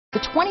The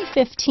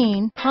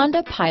 2015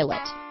 Honda Pilot.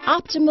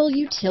 Optimal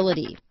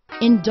utility,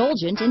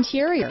 indulgent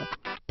interior,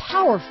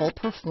 powerful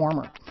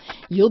performer.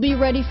 You'll be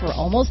ready for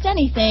almost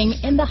anything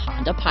in the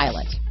Honda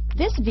Pilot.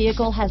 This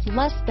vehicle has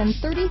less than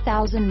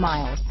 30,000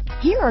 miles.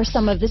 Here are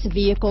some of this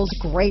vehicle's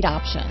great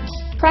options: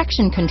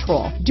 traction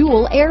control,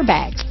 dual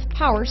airbags,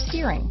 power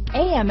steering,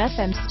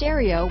 AM/FM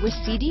stereo with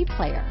CD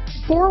player,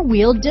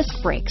 four-wheel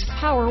disc brakes,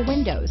 power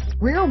windows,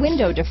 rear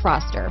window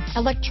defroster,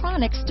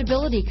 electronic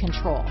stability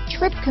control,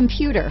 trip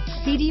computer,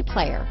 CD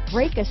player,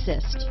 brake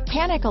assist,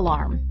 panic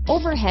alarm,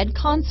 overhead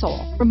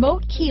console,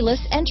 remote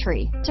keyless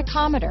entry,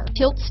 tachometer,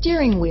 tilt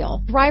steering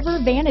wheel, driver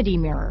vanity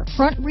mirror,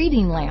 front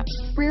reading lamps,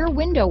 rear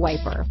window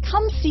wiper.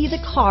 Come see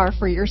the car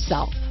for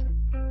yourself.